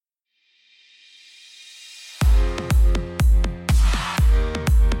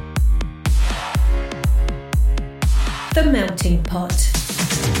The Melting Pot.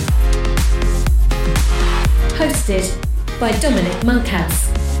 Hosted by Dominic Monkhouse.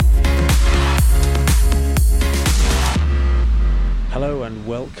 Hello and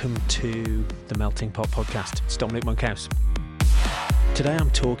welcome to the Melting Pot podcast. It's Dominic Monkhouse. Today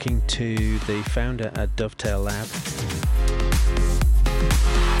I'm talking to the founder at Dovetail Lab.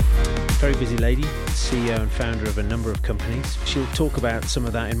 Very busy lady, CEO and founder of a number of companies. She'll talk about some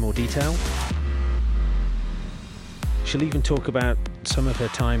of that in more detail. She'll even talk about some of her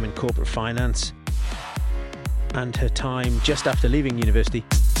time in corporate finance and her time just after leaving university.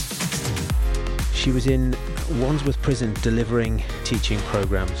 She was in Wandsworth Prison delivering teaching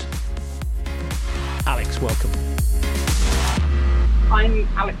programs. Alex, welcome. I'm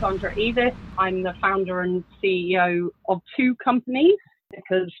Alexandra Eavis. I'm the founder and CEO of two companies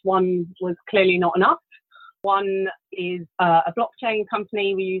because one was clearly not enough. One is a blockchain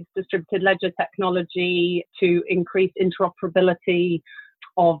company. We use distributed ledger technology to increase interoperability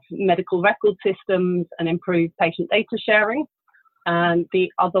of medical record systems and improve patient data sharing. And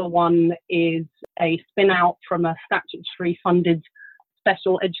the other one is a spin-out from a statutory funded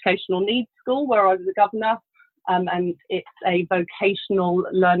special educational needs school where I was a governor. And it's a vocational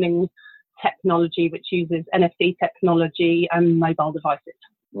learning technology which uses NFC technology and mobile devices.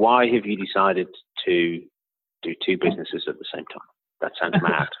 Why have you decided to do two businesses at the same time? That sounds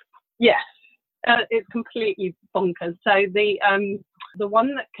mad. Yes, it's completely bonkers. So the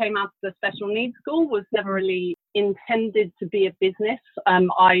one that came out of the special needs school was never really intended to be a business.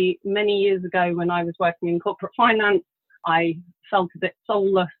 Many years ago when I was working in corporate finance, I felt a bit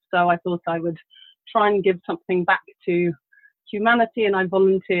soulless, so I thought I would try and give something back to humanity, and I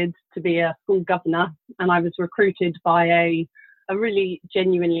volunteered to be a school governor, and I was recruited by a really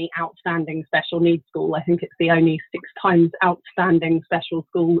genuinely outstanding special needs school. I think it's the only 6 times outstanding special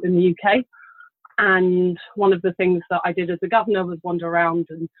school in the UK. And one of the things that I did as a governor was wander around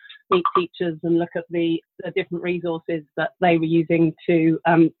and meet teachers and look at the different resources that they were using to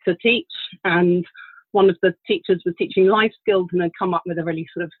teach. And one of the teachers was teaching life skills and had come up with a really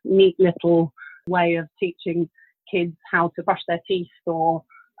sort of neat little way of teaching kids how to brush their teeth or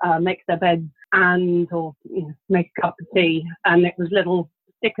make their beds or make a cup of tea. And it was little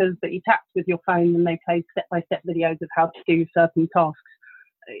stickers that you tapped with your phone and they played step-by-step videos of how to do certain tasks.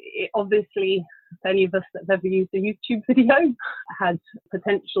 It obviously, any of us that have ever used a YouTube video had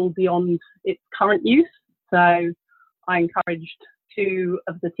potential beyond its current use. So I encouraged 2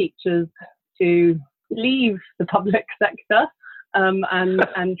 of the teachers to leave the public sector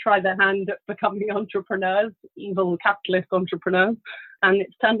and try their hand at becoming entrepreneurs, evil capitalist entrepreneurs. And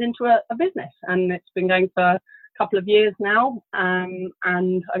it's turned into a business, and it's been going for a couple of years now, and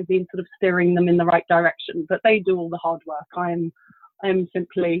I've been sort of steering them in the right direction. But they do all the hard work. I am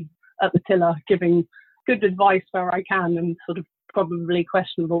simply at the tiller giving good advice where I can, and sort of probably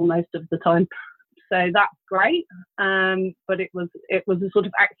questionable most of the time. So that's great. But it was a sort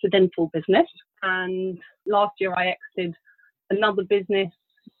of accidental business. And last year I exited another business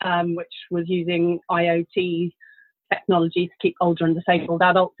which was using IoT technology to keep older and disabled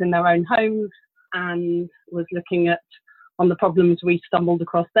adults in their own homes, and was looking at one of the problems we stumbled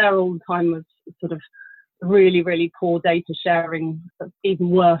across there all the time was sort of really, really poor data sharing, even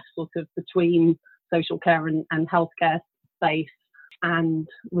worse sort of between social care and healthcare space, and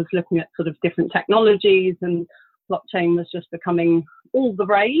was looking at sort of different technologies, and blockchain was just becoming all the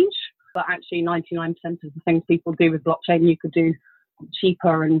rage. But actually 99% of the things people do with blockchain you could do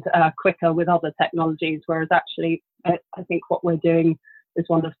cheaper and quicker with other technologies, whereas actually I think what we're doing is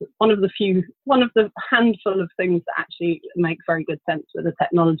one of the handful of things that actually make very good sense with the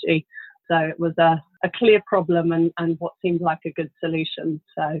technology. So it was a clear problem and what seemed like a good solution.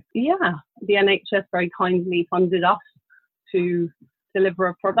 So yeah, the NHS very kindly funded us to deliver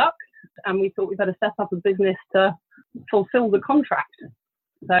a product, and we thought we better set up a business to fulfill the contract.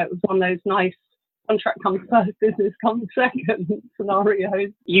 So it was one of those nice contract comes first, business comes second scenarios.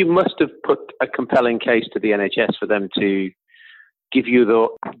 You must have put a compelling case to the NHS for them to give you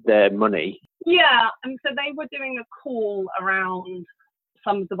their money. Yeah, and so they were doing a call around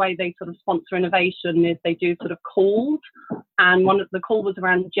some of the way they sort of sponsor innovation is they do sort of calls, and one of the call was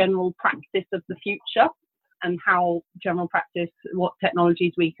around general practice of the future and how general practice, what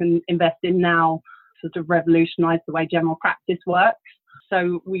technologies we can invest in now sort of revolutionise the way general practice works.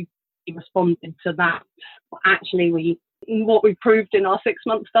 So we responded to that. Actually, what we proved in our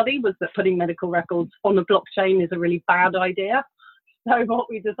 6-month study was that putting medical records on a blockchain is a really bad idea. So what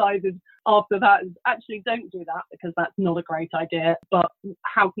we decided after that is actually don't do that because that's not a great idea. But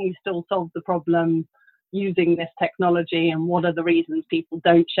how can we still solve the problem using this technology, and what are the reasons people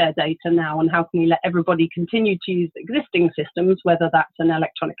don't share data now, and how can we let everybody continue to use existing systems, whether that's an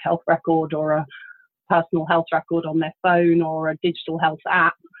electronic health record or a personal health record on their phone or a digital health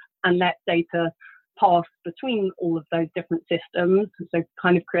app, and let data pass between all of those different systems. So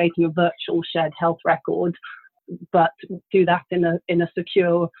kind of creating a virtual shared health record, but do that in a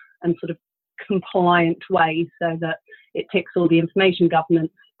secure and sort of compliant way, so that it ticks all the information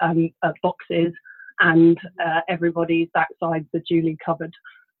governance boxes, and everybody's backsides are duly covered.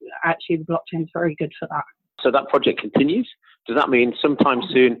 Actually, the blockchain is very good for that. So that project continues. Does that mean sometime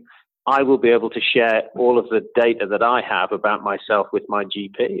soon I will be able to share all of the data that I have about myself with my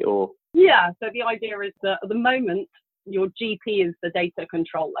GP? Or yeah, so the idea is that at the moment your GP is the data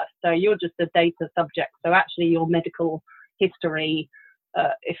controller, so you're just a data subject. So actually your medical history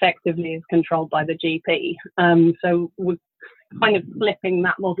effectively is controlled by the GP. So we're kind of flipping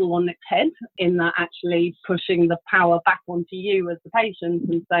that model on its head, in that actually pushing the power back onto you as the patient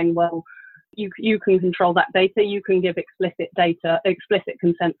and saying, well, you can control that data, you can give explicit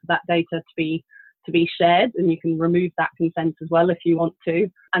consent for that data to be shared, and you can remove that consent as well if you want to,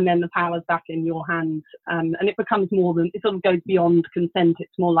 and then the power's back in your hands. And it becomes more than, it sort of goes beyond consent.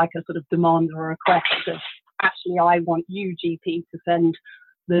 It's more like a sort of demand or a request of, actually, I want you, GP, to send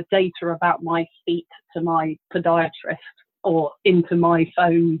the data about my feet to my podiatrist, or into my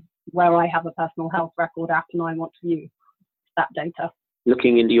phone where I have a personal health record app and I want to view that data.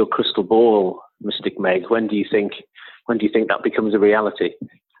 Looking into your crystal ball, Mystic Meg, when do you think that becomes a reality?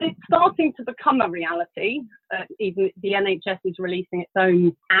 It's starting to become a reality. Even the NHS is releasing its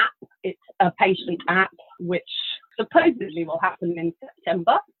own app. It's a patient app, which supposedly will happen in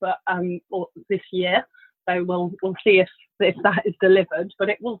September, but or this year. So we'll see if that is delivered, but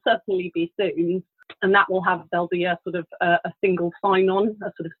it will certainly be soon. And that there'll be a sort of a single sign-on,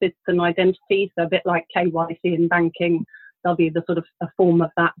 a sort of citizen identity. So a bit like KYC in banking, there'll be the sort of a form of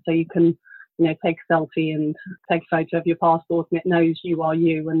that, so you can, take a selfie and take a photo of your passport, and it knows you are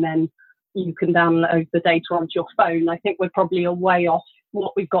you, and then you can download the data onto your phone. I think we're probably a way off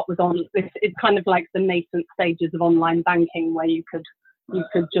what we've got with it's kind of like the nascent stages of online banking, where you could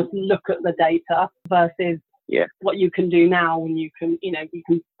just look at the data versus what you can do now, when you can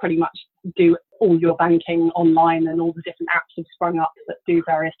pretty much do all your banking online, and all the different apps have sprung up that do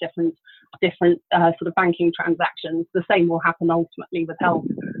various different sort of banking transactions. The same will happen ultimately with health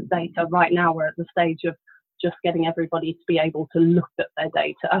data. Right now we're at the stage of just getting everybody to be able to look at their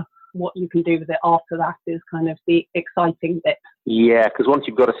data. What you can do with it after that is kind of the exciting bit. Yeah, because once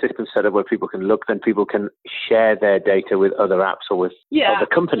you've got a system set up where people can look, then people can share their data with other apps or with other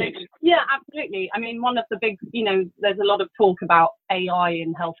companies. Absolutely. Yeah, absolutely. I mean, one of the big, there's a lot of talk about AI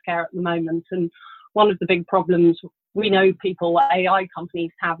in healthcare at the moment, and one of the big problems we know AI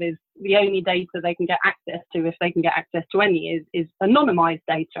companies have is the only data they can get access to, if they can get access to any, is anonymized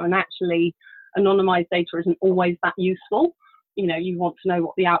data. And actually, anonymized data isn't always that useful. You want to know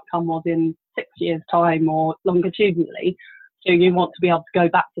what the outcome was in 6 years' time or longitudinally. So you want to be able to go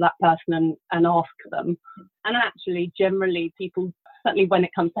back to that person and ask them. And actually, generally, people, certainly when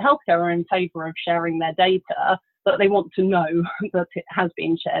it comes to healthcare, are in favour of sharing their data, but they want to know that it has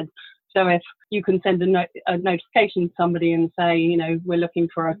been shared. So if you can send a notification to somebody and say, we're looking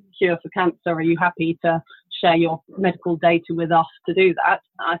for a cure for cancer, are you happy to share your medical data with us to do that?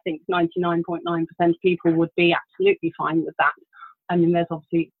 I think 99.9% of people would be absolutely fine with that. I mean,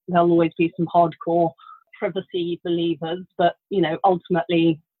 there'll always be some hardcore privacy believers, but,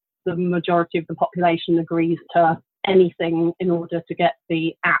 ultimately the majority of the population agrees to anything in order to get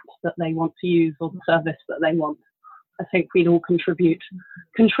the app that they want to use or the service that they want. I think we'd all contribute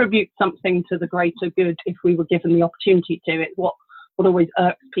something to the greater good if we were given the opportunity to. It's what always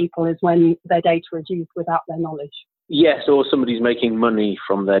irks people is when their data is used without their knowledge. Yes, or somebody's making money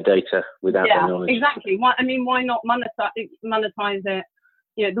from their data without their knowledge. Yeah, exactly. Why not monetize it?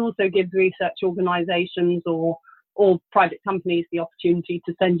 It also gives research organisations or private companies the opportunity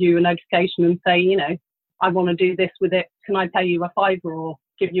to send you a notification and say, I want to do this with it. Can I pay you a £5 or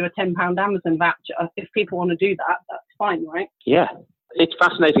give you a £10 Amazon voucher? If people want to do that, that's fine, right? Yeah, it's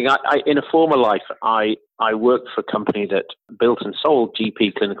fascinating. In a former life, I worked for a company that built and sold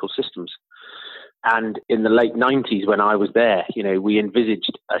GP clinical systems. And in the late 90s, when I was there, we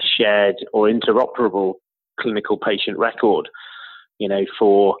envisaged a shared or interoperable clinical patient record,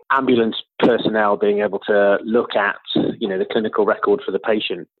 for ambulance personnel being able to look at, the clinical record for the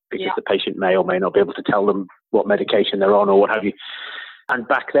patient, because the patient may or may not be able to tell them what medication they're on or what have you. And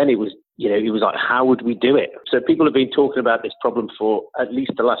back then it was like, how would we do it? So people have been talking about this problem for at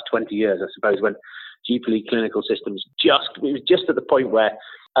least the last 20 years, I suppose, when GP clinical systems, it was just at the point where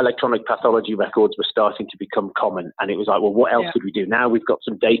electronic pathology records were starting to become common. And it was like, well, what else could we do? Now we've got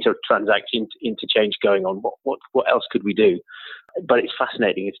some data transaction interchange going on. What else could we do? But it's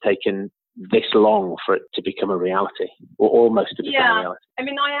fascinating. It's taken this long for it to become a reality, or almost to become a reality. I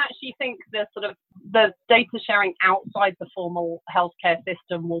mean, I actually think the data sharing outside the formal healthcare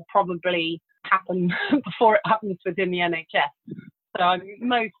system will probably happen before it happens within the NHS. So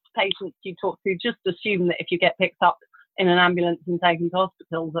most patients you talk to just assume that if you get picked up in an ambulance and taken to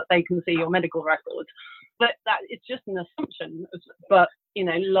hospital, that they can see your medical records. But that it's just an assumption. But,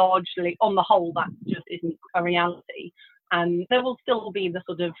 largely, on the whole, that just isn't a reality. And there will still be the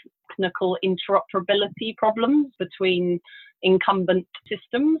sort of clinical interoperability problems between incumbent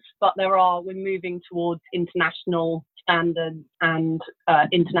systems, but we're moving towards international standards and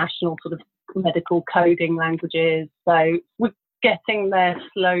international sort of medical coding languages. So we're getting there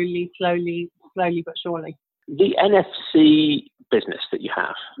slowly but surely. The NFC business that you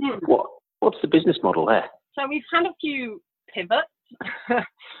have, what's the business model there? So we've had a few pivots.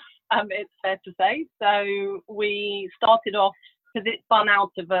 It's fair to say. So we started off, because it spun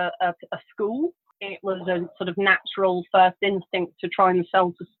out of a school. It was a sort of natural first instinct to try and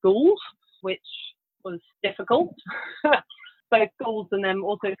sell to schools, which was difficult. Both schools and then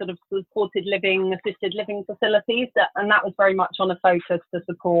also sort of supported living, assisted living facilities. And that was very much on a focus to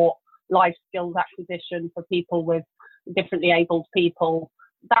support life skills acquisition for people with differently abled people.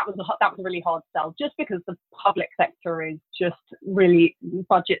 That was a really hard sell, just because the public sector is just really,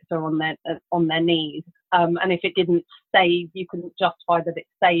 budgets are on their knees. And if it didn't save, you couldn't justify that it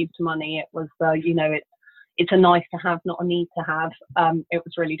saved money. It was it's a nice to have, not a need to have. It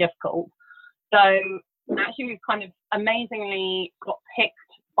was really difficult. So actually, we've kind of amazingly got picked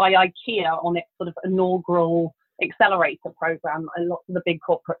by IKEA on its sort of inaugural accelerator program. And lots of the big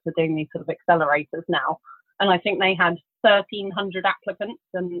corporates are doing these sort of accelerators now. And I think they had 1,300 applicants,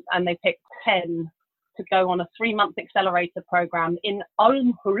 and they picked 10 to go on a 3-month accelerator program in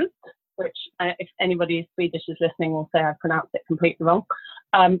Älmhult, which, if anybody is Swedish is listening, will say I pronounced it completely wrong,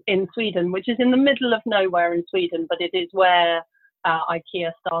 in Sweden, which is in the middle of nowhere in Sweden, but it is where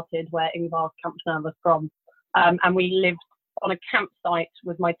IKEA started, where Ingvar Kamprad was from. And we lived on a campsite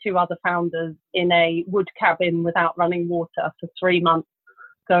with my 2 other founders in a wood cabin without running water for 3 months,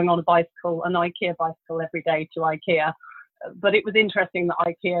 going on an IKEA bicycle every day to IKEA. But it was interesting that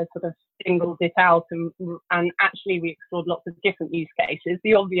IKEA sort of singled it out, and actually we explored lots of different use cases.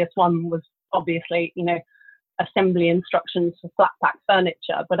 The obvious one was obviously, assembly instructions for flat pack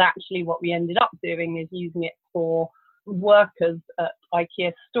furniture, but actually what we ended up doing is using it for workers at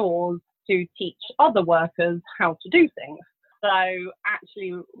IKEA stores to teach other workers how to do things. So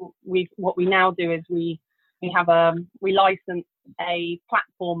actually what we now do is we license a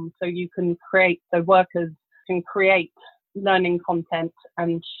platform so workers can create learning content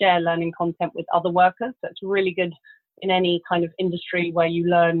and share learning content with other workers. So it's really good in any kind of industry where you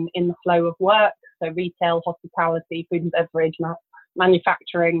learn in the flow of work. So retail, hospitality, food and beverage,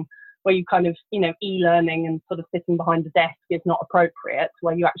 manufacturing, where you kind of, e-learning and sort of sitting behind a desk is not appropriate,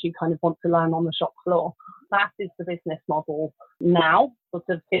 where you actually kind of want to learn on the shop floor. That is the business model now. Sort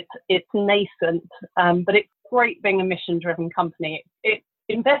of it's nascent, but it's great being a mission-driven company.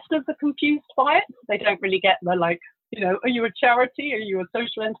 Investors are confused by it. They don't really get the are you a charity? Are you a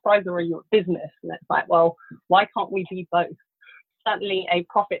social enterprise? Or are you a business? And it's like, well, why can't we be both? Certainly a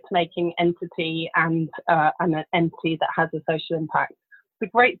profit-making entity and an entity that has a social impact. The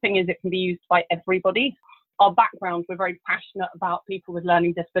great thing is it can be used by everybody. Our background, we're very passionate about people with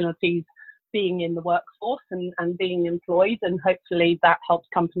learning disabilities being in the workforce and being employed, and hopefully that helps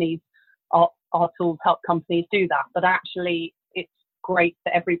companies, our tools help companies do that. But actually, it's great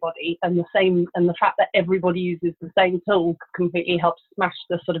for everybody, and the fact that everybody uses the same tool completely helps smash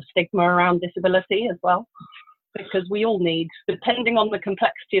the sort of stigma around disability as well, because we all need, depending on the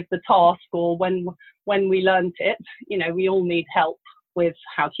complexity of the task or when we learnt it, we all need help with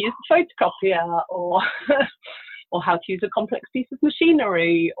how to use a photocopier or how to use a complex piece of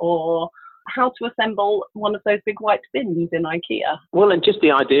machinery, or how to assemble one of those big white bins in IKEA. Well, and just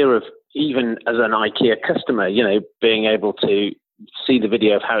the idea of, even as an IKEA customer, being able to see the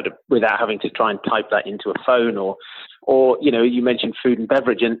video of how to, without having to try and type that into a phone, or you mentioned food and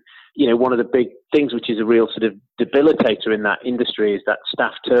beverage, and one of the big things which is a real sort of debilitator in that industry is that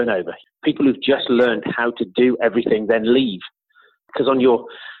staff turnover. People who've just learned how to do everything then leave, because on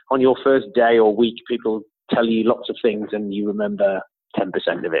your first day or week, people tell you lots of things and you remember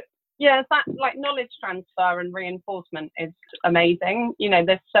 10% of it. Yeah, that knowledge transfer and reinforcement is amazing.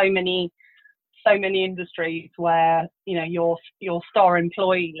 There's so many industries where your star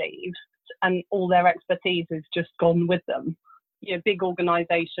employee leaves, and all their expertise is just gone with them. You know, big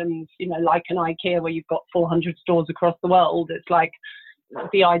organisations, you know, like an IKEA where you've got 400 stores across the world. It's like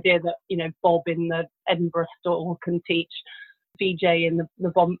the idea that, you know, Bob in the Edinburgh store can teach VJ in the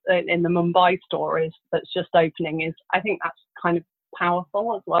Mumbai store that's just opening is, I think that's kind of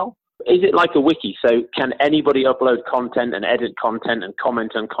powerful as well. Is it like a wiki? So can anybody upload content and edit content and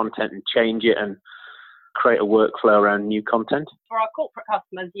comment on content and change it and create a workflow around new content? For our corporate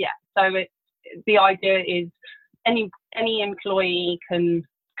customers, yeah. So the idea is any employee can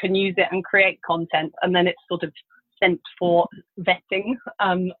use it and create content, and then it's sort of sent for vetting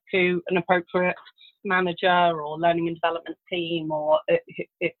to an appropriate manager or learning and development team, or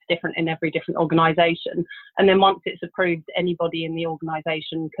it's different in every different organisation. And then once it's approved, anybody in the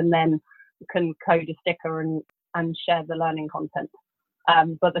organisation can code a sticker and share the learning content.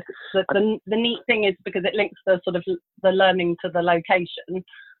 But the neat thing is, because it links the sort of the learning to the location,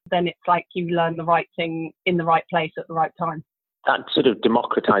 then it's like you learn the right thing in the right place at the right time. That sort of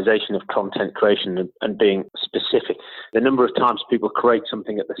democratization of content creation and being specific. The number of times people create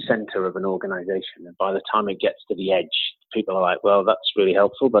something at the center of an organization, and by the time it gets to the edge, people are like, well, that's really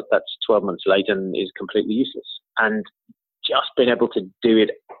helpful, but that's 12 months later and is completely useless. And just being able to do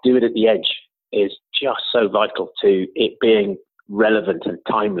it at the edge is just so vital to it being relevant and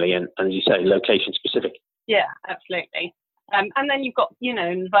timely and, as you say, location specific. Yeah, absolutely. And then you've got, you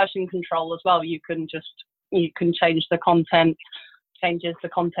know, version control as well. You can change the content, changes the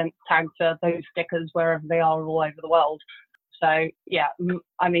content tag to those stickers wherever they are all over the world. So yeah,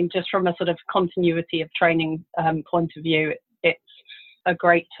 I mean, just from a sort of continuity of training point of view, it's a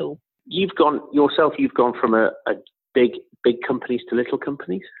great tool. You've gone from a big companies to little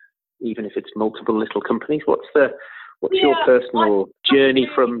companies, even if it's multiple little companies. What's your personal journey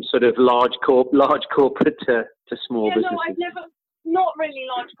from sort of large corporate to small businesses? No, not really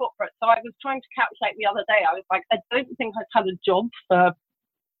large corporate. So I was trying to calculate the other day. I was like, I don't think I've had a job for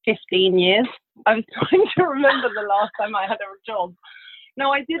 15 years. I was trying to remember the last time I had a job.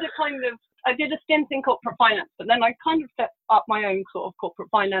 No, I did a stint in corporate finance, but then I kind of set up my own sort of corporate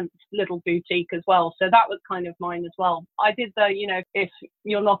finance little boutique as well. So that was kind of mine as well. I did the, you know, if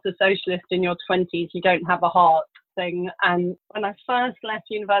you're not a socialist in your 20s, you don't have a heart thing. And when I first left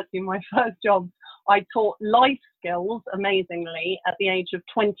university, my first job, I taught life skills, amazingly, at the age of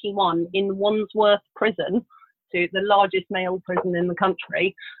 21 in Wandsworth Prison, to the largest male prison in the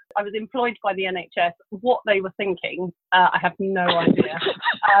country. I was employed by the NHS. What they were thinking, I have no idea,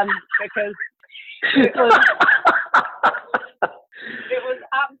 because it was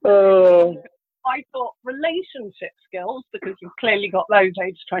absolutely. I taught relationship skills, because you've clearly got those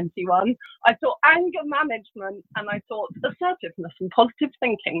age 21. I taught anger management, and I taught assertiveness and positive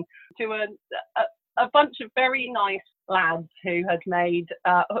thinking to a bunch of very nice lads who had made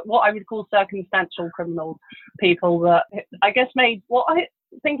what I would call circumstantial criminals, people that I guess made what I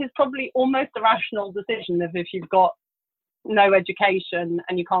think is probably almost a rational decision of if you've got no education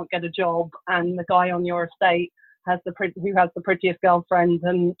and you can't get a job, and the guy on your estate who has the prettiest girlfriend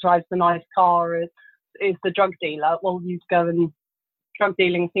and drives the nice car is the drug dealer. Well, you'd go, and drug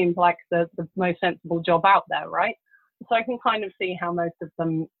dealing seems like the most sensible job out there, right? So I can kind of see how most of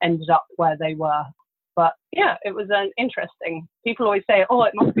them ended up where they were. But yeah, it was interesting. People always say, oh,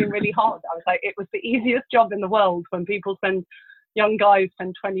 it must have been really hard. I was like, it was the easiest job in the world. When young guys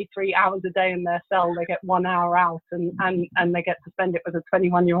spend 23 hours a day in their cell, they get 1 hour out and they get to spend it with a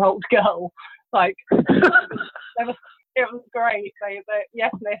 21-year-old girl. Like, it was great. They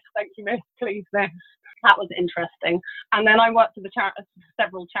yes, miss, thank you, miss, please, miss. That was interesting. And then I worked for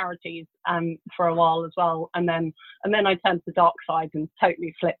several charities for a while as well. And then I turned to the dark side and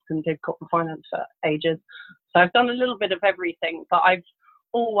totally flipped and did corporate finance for ages. So I've done a little bit of everything, but I've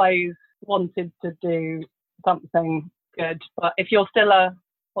always wanted to do something good. But if you're still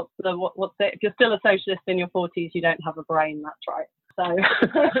if you're still a socialist in your 40s, you don't have a brain. That's right.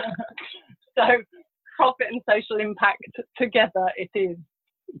 So profit and social impact together it is.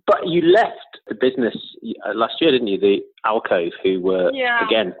 But you left the business last year, didn't you? The Alcove, who were,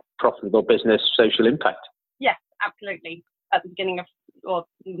 again, profitable business, social impact. Yes, absolutely. At the beginning of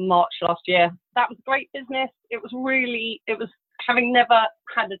March last year. That was great business. It was having never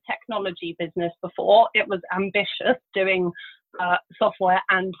had a technology business before, it was ambitious doing software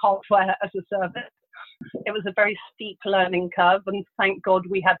and hardware as a service. It was a very steep learning curve, and thank God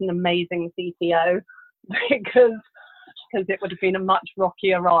we had an amazing CTO, because it would have been a much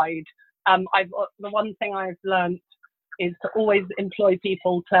rockier ride. The one thing I've learned is to always employ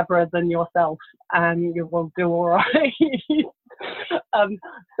people cleverer than yourself, and you will do all right.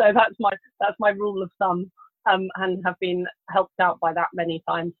 So that's my rule of thumb, and have been helped out by that many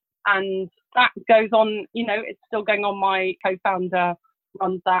times. And that goes on, it's still going on. My co-founder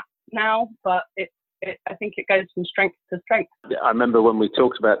runs that now, but I think it goes from strength to strength. I remember when we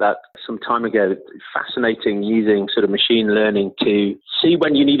talked about that some time ago, fascinating using sort of machine learning to see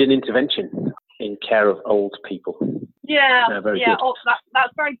when you need an intervention in care of old people. Yeah, very good. Oh,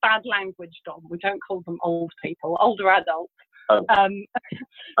 that's very bad language, Dom. We don't call them old people, older adults. Oh.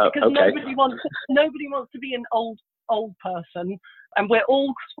 Because okay. nobody wants to be an old person, and we're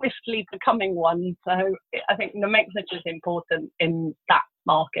all swiftly becoming one. So I think the message is important in that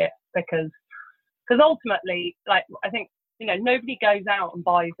market because ultimately, like, I think, nobody goes out and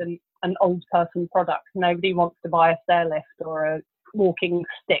buys an old person product. Nobody wants to buy a stair lift or a walking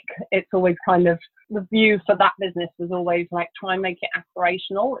stick. It's always kind of, the view for that business was always like, try and make it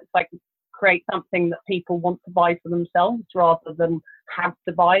aspirational. It's like, create something that people want to buy for themselves rather than have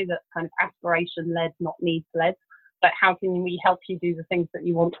to buy, that kind of aspiration led, not needs led. But how can we help you do the things that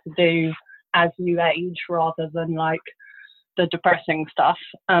you want to do as you age rather than like the depressing stuff,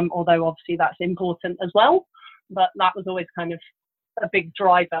 although obviously that's important as well. But that was always kind of a big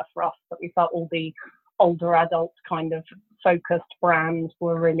driver for us, that we felt all the older adult kind of focused brands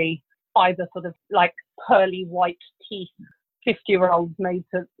were really either sort of like pearly white teeth 50-year-olds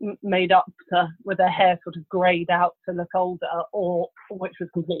made up to, with their hair sort of greyed out to look older, or which was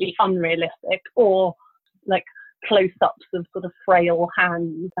completely unrealistic, or like close-ups of sort of frail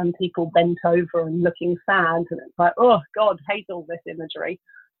hands and people bent over and looking sad, and it's like, oh God, hate all this imagery.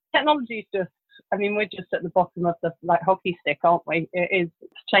 Technology is just, I mean, we're just at the bottom of the like hockey stick, aren't we? It is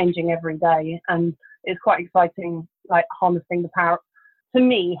changing every day, and it's quite exciting, like harnessing the power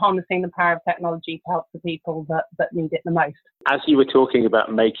of technology to help the people that need it the most. As you were talking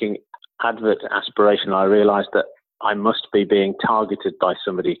about making advert aspirational, I realised that I must be being targeted by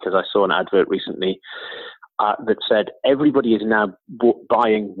somebody, because I saw an advert recently that said everybody is now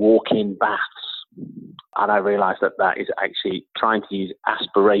buying walk-in baths. And I realised that is actually trying to use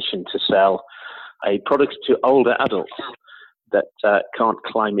aspiration to sell a product to older adults that can't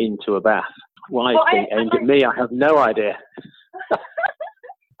climb into a bath. Why it's being aimed at me, I have no idea.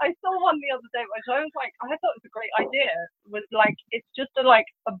 I saw one the other day, which I was like, I thought it was a great idea. It was like, it's just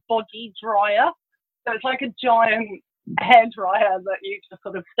a body dryer. So it's like a giant hair dryer that you just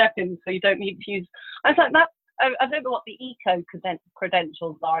sort of step in, so you don't need to use. I was like, I don't know what the eco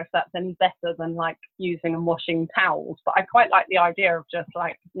credentials are, if that's any better than like using and washing towels, but I quite like the idea of just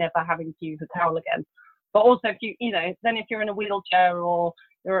like never having to use a towel again. But also if then if you're in a wheelchair or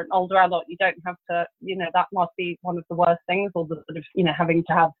you're an older adult, you don't have to, that must be one of the worst things, or the sort of, having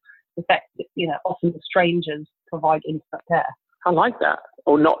to have often strangers provide instant care. I like that.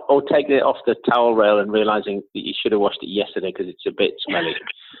 Or taking it off the towel rail and realising that you should have washed it yesterday because it's a bit smelly.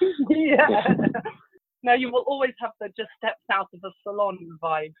 Yeah. No, you will always have the just steps out of a salon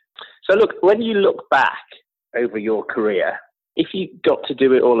vibe. So look, when you look back over your career, if you got to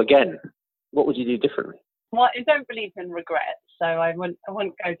do it all again, what would you do differently? Well, I don't believe in regret, so I wouldn't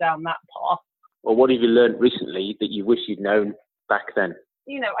go down that path. Or what have you learned recently that you wish you'd known back then?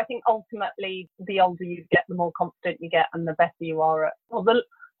 I think ultimately the older you get, the more confident you get, and the better you are at. I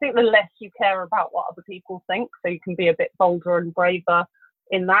think the less you care about what other people think, so you can be a bit bolder and braver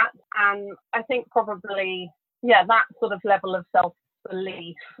in that. And I think probably, that sort of level of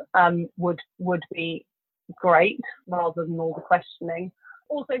self-belief would be great, rather than all the questioning.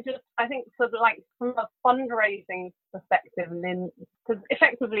 Also, just I think sort of like from a fundraising perspective, and then because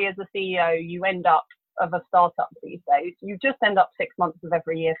effectively as a CEO, you end up of a startup these days, you just end up 6 months of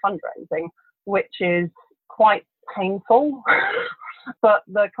every year fundraising, which is quite painful. But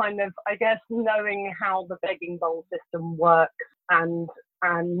the kind of, I guess, knowing how the begging bowl system works and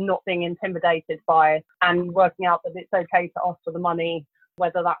not being intimidated by it, and working out that it's okay to ask for the money,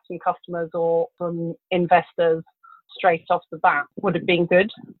 whether that's from customers or from investors, straight off the bat would have been good.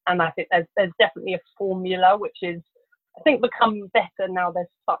 And I think there's definitely a formula which is, I think, become better now. There's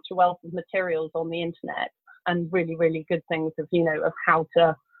such a wealth of materials on the internet, and really, really good things of how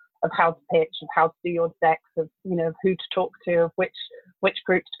to pitch, of how to do your decks, of of who to talk to, of which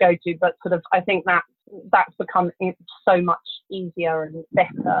groups to go to. But sort of, I think that's become so much easier and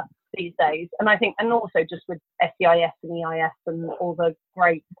better these days. And I think, and also just with SEIS and EIS and all the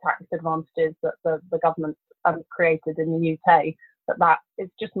great tax advantages that the government created in the UK, that is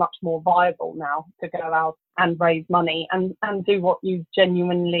just much more viable now to go out and raise money and do what you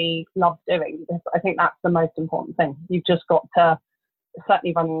genuinely love doing. I think that's the most important thing. You've just got to,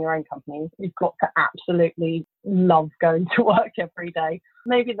 certainly running your own company, you've got to absolutely love going to work every day.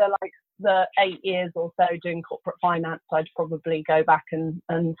 Maybe the 8 years or so doing corporate finance, I'd probably go back and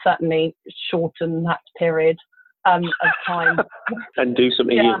certainly shorten that period of time. And do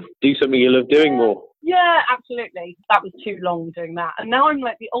something you love doing more. Yeah, absolutely. That was too long doing that. And now I'm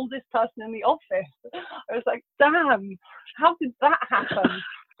like the oldest person in the office. I was like, damn, how did that happen?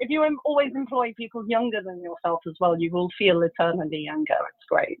 If you always employ people younger than yourself as well, you will feel eternally younger. It's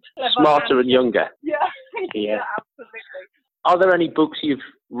great. Smarter and younger. Yeah, yeah, absolutely. Are there any books you've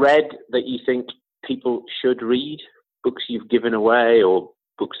read that you think people should read? Books you've given away, or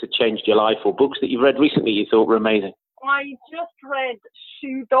books that changed your life, or books that you've read recently you thought were amazing? I just read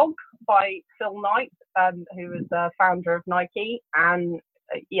Shoe Dog by Phil Knight, who is the founder of Nike, and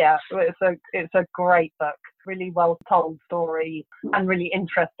it's a great book. Really well told story and really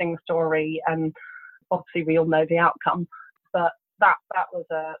interesting story, and obviously we all know the outcome, but that was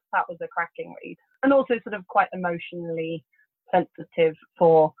a cracking read, and also sort of quite emotionally sensitive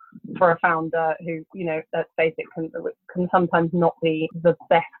for a founder who, let's face it, can sometimes not be the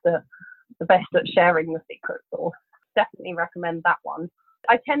best at sharing the secret sauce. Definitely recommend that one.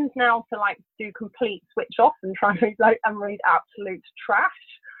 I tend now to do complete switch off and try and read absolute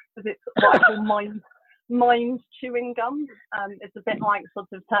trash, because it's what I call mind chewing gum. It's a bit like sort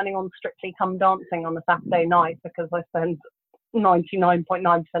of turning on Strictly Come Dancing on a Saturday night, because I spend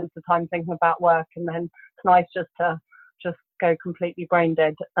 99.9% of the time thinking about work, and then it's nice just to go completely brain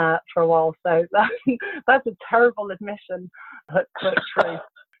dead for a while. So that's a terrible admission, but true.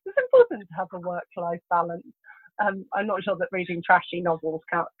 It's important to have a work-life balance. I'm not sure that reading trashy novels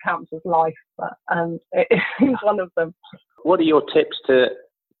counts as life, but it is one of them. What are your tips to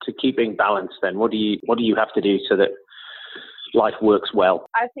keeping balance then? What do you have to do so that life works well?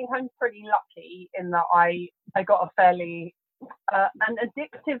 I think I'm pretty lucky in that I got a fairly an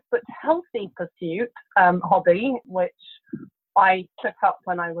addictive but healthy pursuit hobby, which I took up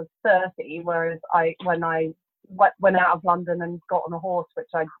when I was 30, whereas when I went out of London and got on a horse,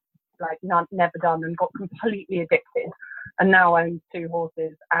 which I'd never done, and got completely addicted, and now I own 2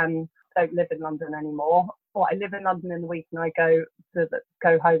 horses and don't live in London anymore. Well, I live in London in the week, and I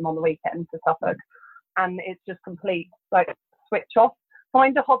go home on the weekend to Suffolk, and it's just complete switch off.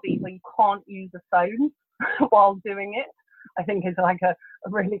 Find a hobby where you can't use a phone while doing it. I think is a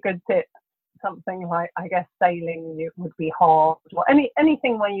really good tip. Something like, I guess, sailing would be hard, or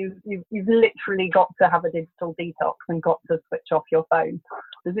anything where you've literally got to have a digital detox and got to switch off your phone,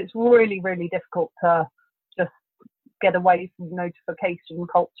 because it's really, really difficult to just get away from notification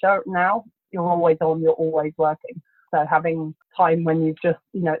culture now. You're always on, you're always working. So having time when you've just,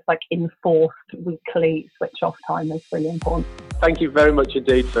 it's like enforced weekly switch off time is really important. Thank you very much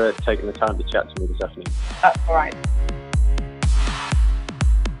indeed for taking the time to chat to me this afternoon. That's all right.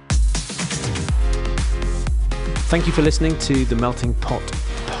 Thank you for listening to the Melting Pot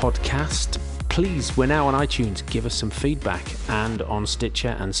podcast. Please, we're now on iTunes. Give us some feedback, and on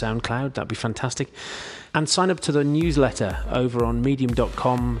Stitcher and SoundCloud. That'd be fantastic. And sign up to the newsletter over on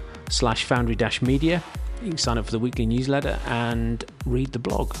medium.com/foundry-media. You can sign up for the weekly newsletter and read the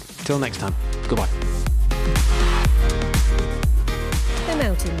blog. Till next time, goodbye. The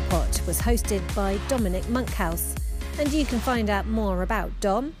Melting Pot was hosted by Dominic Monkhouse, and you can find out more about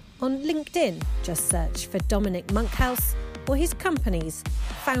Dom on LinkedIn. Just search for Dominic Monkhouse or his companies,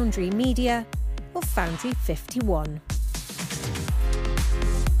 Foundry Media or Foundry 51.